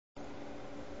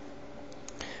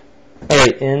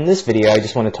Alright, in this video I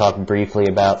just want to talk briefly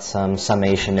about some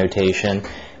summation notation,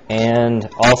 and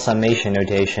all summation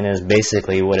notation is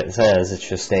basically what it says. It's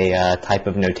just a type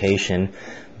of notation,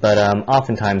 but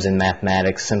oftentimes in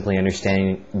mathematics simply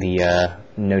understanding the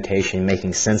notation,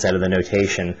 making sense out of the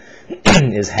notation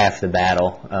is half the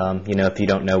battle. You know, if you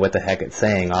don't know what the heck it's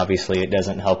saying, obviously it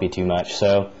doesn't help you too much.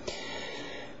 So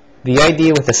the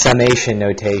idea with the summation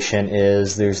notation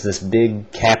is there's this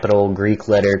big capital Greek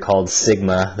letter called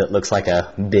sigma that looks like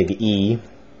a big E.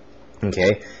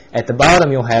 Okay, at the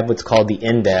bottom you'll have what's called the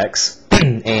index,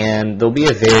 and there'll be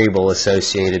a variable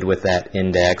associated with that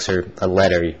index, or a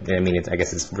letter. I mean, I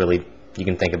guess it's really, you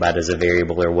can think about it as a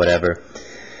variable or whatever.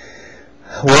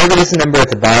 Wherever this number at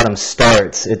the bottom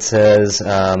starts, it says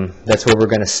that's where we're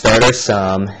going to start our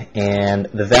sum, and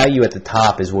the value at the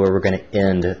top is where we're going to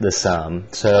end the sum.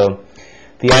 So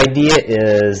the idea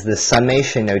is the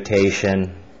summation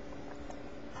notation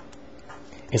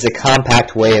is a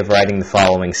compact way of writing the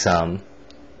following sum.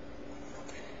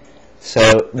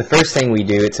 So the first thing we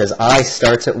do, it says I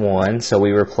starts at 1, so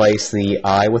we replace the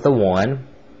I with a 1.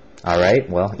 Alright,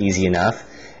 well, easy enough.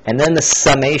 And then the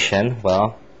summation,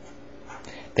 well,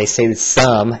 they say the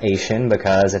summation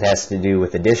because it has to do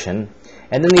with addition.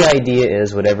 And then the idea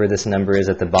is whatever this number is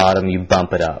at the bottom, you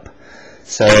bump it up.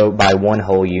 So by one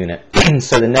whole unit.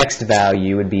 So the next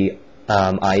value would be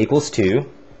I equals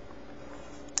 2.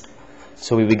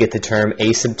 So we would get the term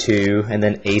a sub 2, and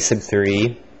then a sub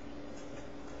 3,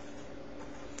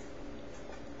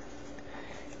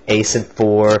 a sub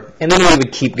 4, and then we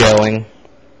would keep going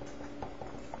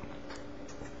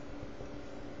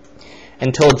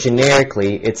until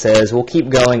generically it says we'll keep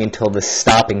going until the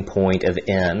stopping point of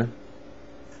n.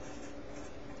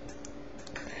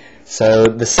 So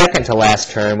the second to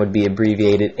last term would be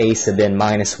abbreviated a sub n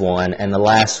minus 1, and the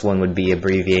last one would be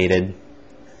abbreviated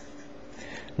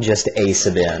just a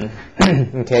sub n.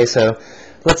 Okay, so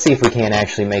let's see if we can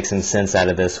actually make some sense out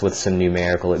of this with some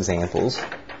numerical examples.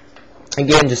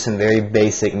 Again, just some very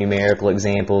basic numerical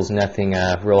examples, nothing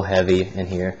real heavy in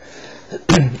here.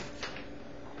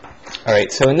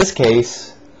 Alright, so in this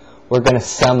case, we're going to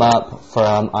sum up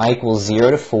from I equals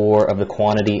 0 to 4 of the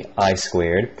quantity I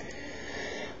squared.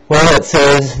 Well, it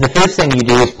says the first thing you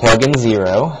do is plug in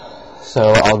 0, so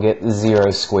I'll get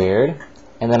 0 squared.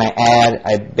 And then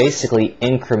I basically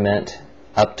increment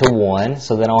up to 1,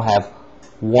 so then I'll have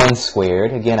 1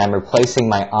 squared. Again, I'm replacing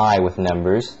my I with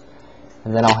numbers.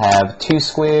 And then I'll have 2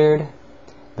 squared.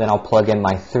 Then I'll plug in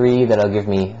my 3, that'll give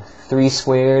me 3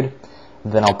 squared.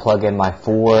 Then I'll plug in my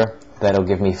 4, that'll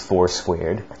give me 4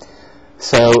 squared.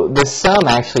 So the sum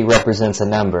actually represents a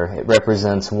number. It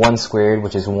represents 1 squared,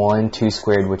 which is 1, 2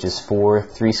 squared, which is 4,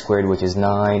 3 squared, which is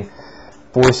 9,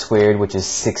 4 squared, which is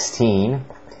 16.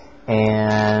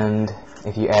 And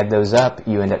if you add those up,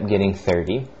 you end up getting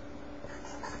 30.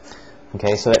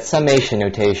 Okay, so that summation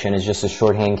notation is just a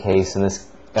shorthand case in this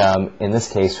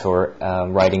case for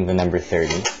writing the number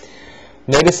 30.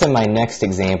 Notice in my next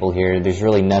example here, there's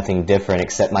really nothing different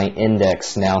except my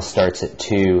index now starts at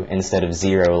 2 instead of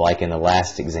 0 like in the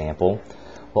last example.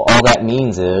 Well, all that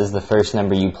means is the first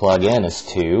number you plug in is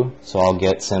 2, so I'll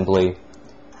get simply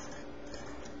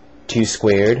 2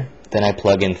 squared, then I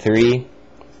plug in 3,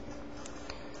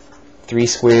 3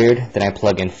 squared, then I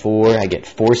plug in 4, I get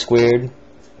 4 squared.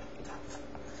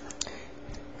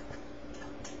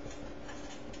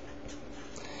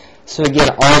 So again,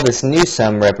 all this new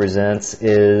sum represents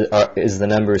is the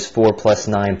numbers 4 plus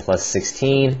 9 plus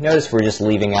 16. Notice we're just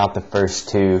leaving out the first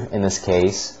two in this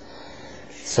case.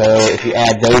 So if you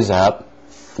add those up,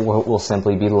 we'll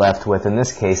simply be left with, in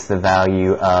this case, the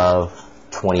value of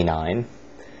 29.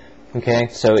 Okay,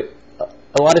 so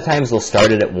a lot of times they'll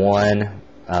start it at 1.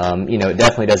 You know, it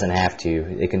definitely doesn't have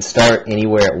to. It can start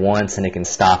anywhere at once, and it can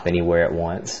stop anywhere at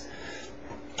once.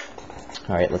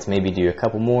 All right, let's maybe do a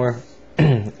couple more.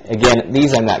 Again,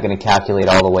 these I'm not going to calculate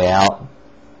all the way out.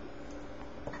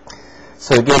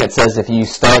 So again, it says if you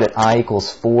start at I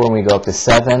equals 4 and we go up to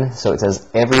 7, so it says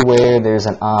everywhere there's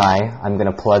an I, I'm going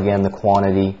to plug in the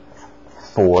quantity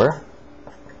 4.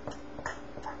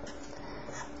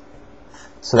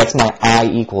 So that's my I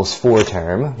equals 4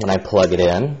 term when I plug it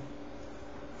in.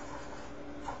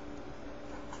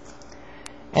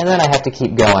 And then I have to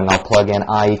keep going. I'll plug in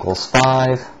I equals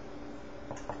 5.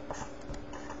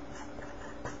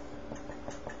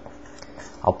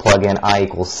 I'll plug in I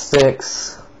equals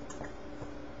 6.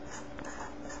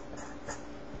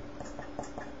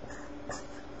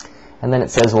 And then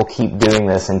it says we'll keep doing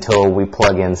this until we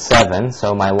plug in 7.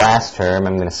 So my last term,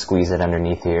 I'm going to squeeze it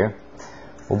underneath here,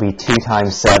 will be 2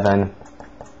 times 7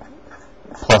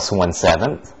 plus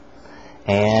 1/7.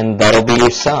 and that'll be your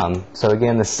sum. So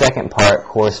again, the second part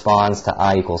corresponds to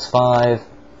I equals 5,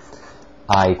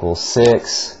 I equals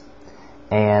 6,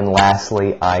 and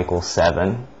lastly I equals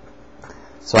 7.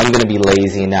 So I'm going to be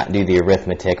lazy and not do the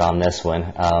arithmetic on this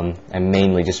one. I'm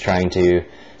mainly just trying to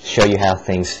show you how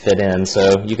things fit in,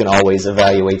 so you can always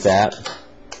evaluate that.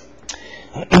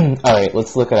 Alright,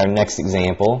 let's look at our next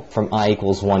example from I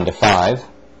equals 1 to 5.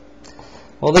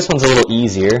 Well, this one's a little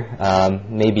easier,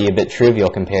 maybe a bit trivial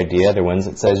compared to the other ones.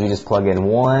 It says you just plug in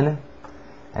 1,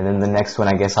 and then the next one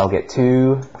I guess I'll get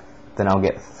 2, then I'll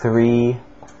get 3,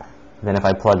 then if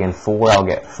I plug in 4 I'll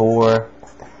get 4,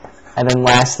 and then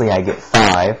lastly I get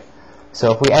 5.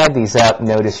 So if we add these up,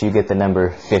 notice you get the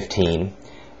number 15.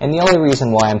 And the only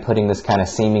reason why I'm putting this kind of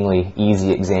seemingly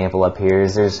easy example up here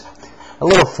is there's a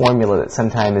little formula that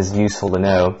sometimes is useful to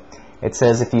know. It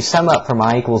says if you sum up from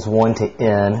I equals 1 to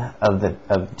n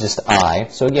of just I,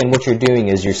 so again what you're doing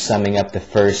is you're summing up the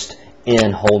first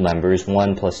n whole numbers,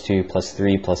 1 plus 2 plus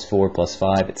 3 plus 4 plus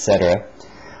 5, etc.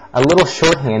 A little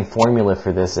shorthand formula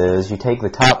for this is you take the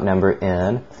top number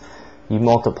n, you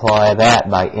multiply that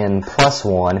by n plus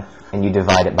 1, and you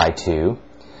divide it by 2.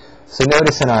 So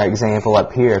notice in our example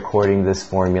up here, according to this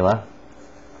formula,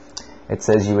 it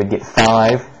says you would get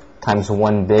 5 times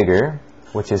 1 bigger,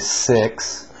 which is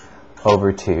 6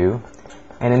 over 2,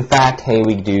 and in fact, hey,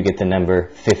 we do get the number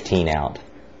 15 out.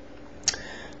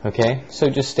 Okay, so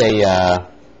just a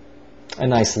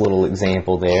nice little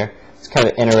example there. It's kind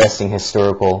of an interesting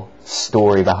historical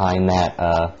story behind that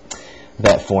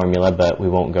that formula, but we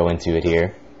won't go into it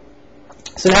here.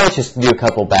 So now let's just do a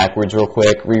couple backwards real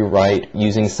quick, rewrite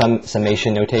using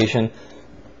summation notation.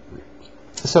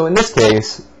 So in this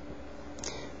case,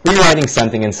 rewriting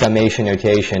something in summation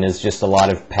notation is just a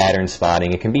lot of pattern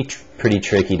spotting. It can be pretty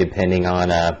tricky depending on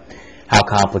how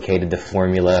complicated the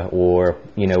formula or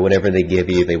whatever they give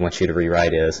you they want you to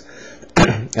rewrite is.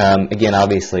 Again,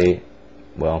 obviously,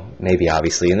 well, maybe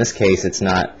obviously, in this case it's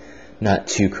not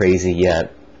too crazy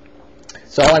yet.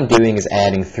 So all I'm doing is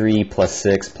adding 3 plus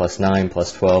 6 plus 9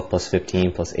 plus 12 plus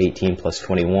 15 plus 18 plus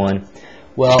 21.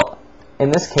 Well,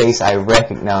 in this case I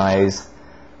recognize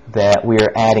that we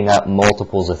are adding up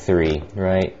multiples of 3,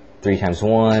 right? 3 times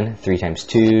 1, 3 times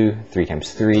 2, 3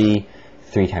 times 3,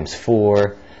 3 times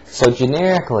 4. So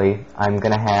generically, I'm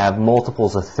going to have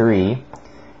multiples of 3,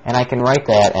 and I can write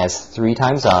that as 3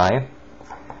 times I.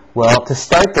 Well, to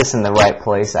start this in the right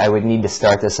place, I would need to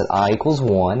start this at I equals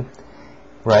 1,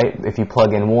 right? If you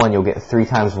plug in 1, you'll get 3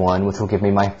 times 1, which will give me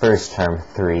my first term,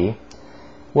 3.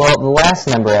 Well, the last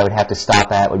number I would have to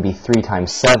stop at would be 3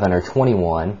 times 7, or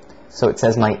 21. So it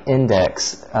says my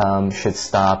index should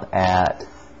stop at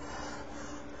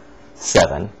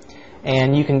 7.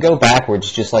 And you can go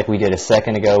backwards just like we did a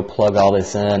second ago, plug all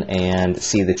this in, and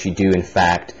see that you do in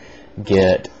fact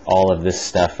get all of this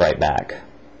stuff right back.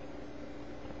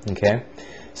 Okay?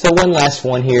 So one last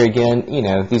one here again,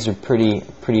 these are pretty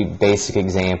basic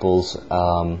examples.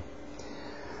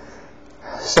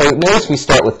 So notice we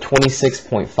start with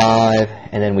 26.5,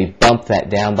 and then we bump that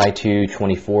down by 2,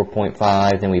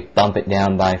 24.5, then we bump it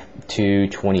down by 2,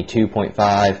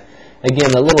 22.5.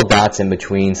 Again, the little dots in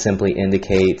between simply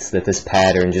indicates that this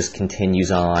pattern just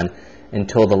continues on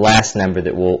until the last number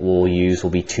that we'll use will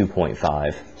be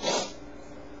 2.5.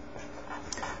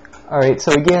 Alright,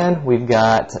 so again, we've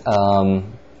got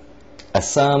a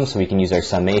sum, so we can use our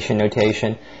summation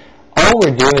notation. All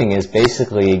we're doing is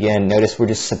basically, again, notice we're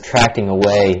just subtracting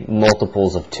away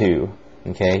multiples of 2.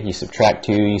 Okay, you subtract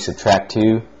 2, you subtract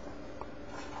 2.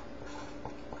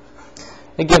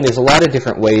 Again, there's a lot of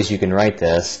different ways you can write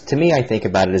this. To me, I think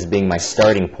about it as being my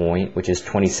starting point, which is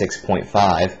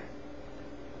 26.5.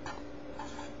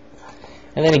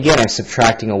 And then again, I'm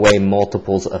subtracting away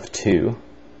multiples of 2.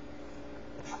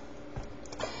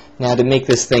 Now to make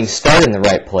this thing start in the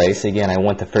right place, again, I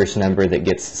want the first number that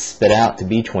gets spit out to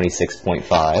be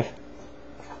 26.5,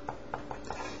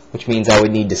 which means I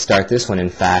would need to start this one, in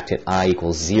fact, at I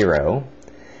equals 0.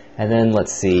 And then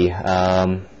let's see,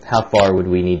 how far would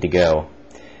we need to go?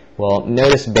 Well,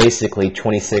 notice basically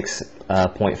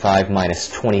 26.5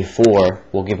 minus 24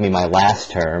 will give me my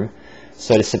last term.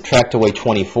 So to subtract away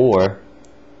 24,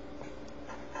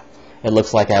 it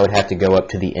looks like I would have to go up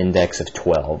to the index of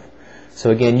 12. So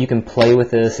again, you can play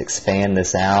with this, expand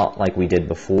this out like we did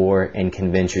before, and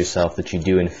convince yourself that you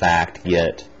do in fact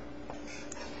get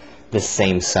the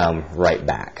same sum right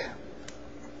back.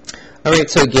 Alright,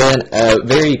 so again, a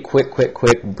very quick,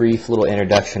 brief little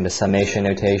introduction to summation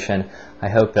notation. I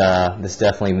hope this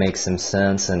definitely makes some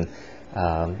sense. And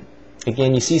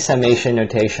again, you see summation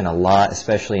notation a lot,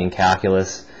 especially in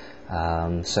calculus.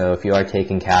 So if you are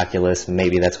taking calculus,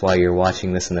 maybe that's why you're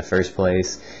watching this in the first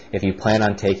place. If you plan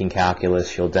on taking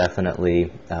calculus, you'll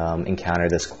definitely encounter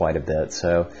this quite a bit.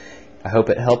 So I hope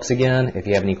it helps again. If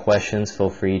you have any questions, feel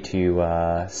free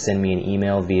to send me an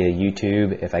email via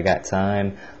YouTube. If I got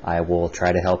time, I will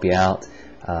try to help you out.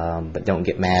 But don't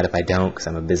get mad if I don't, because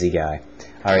I'm a busy guy.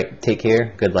 Alright, take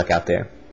care. Good luck out there.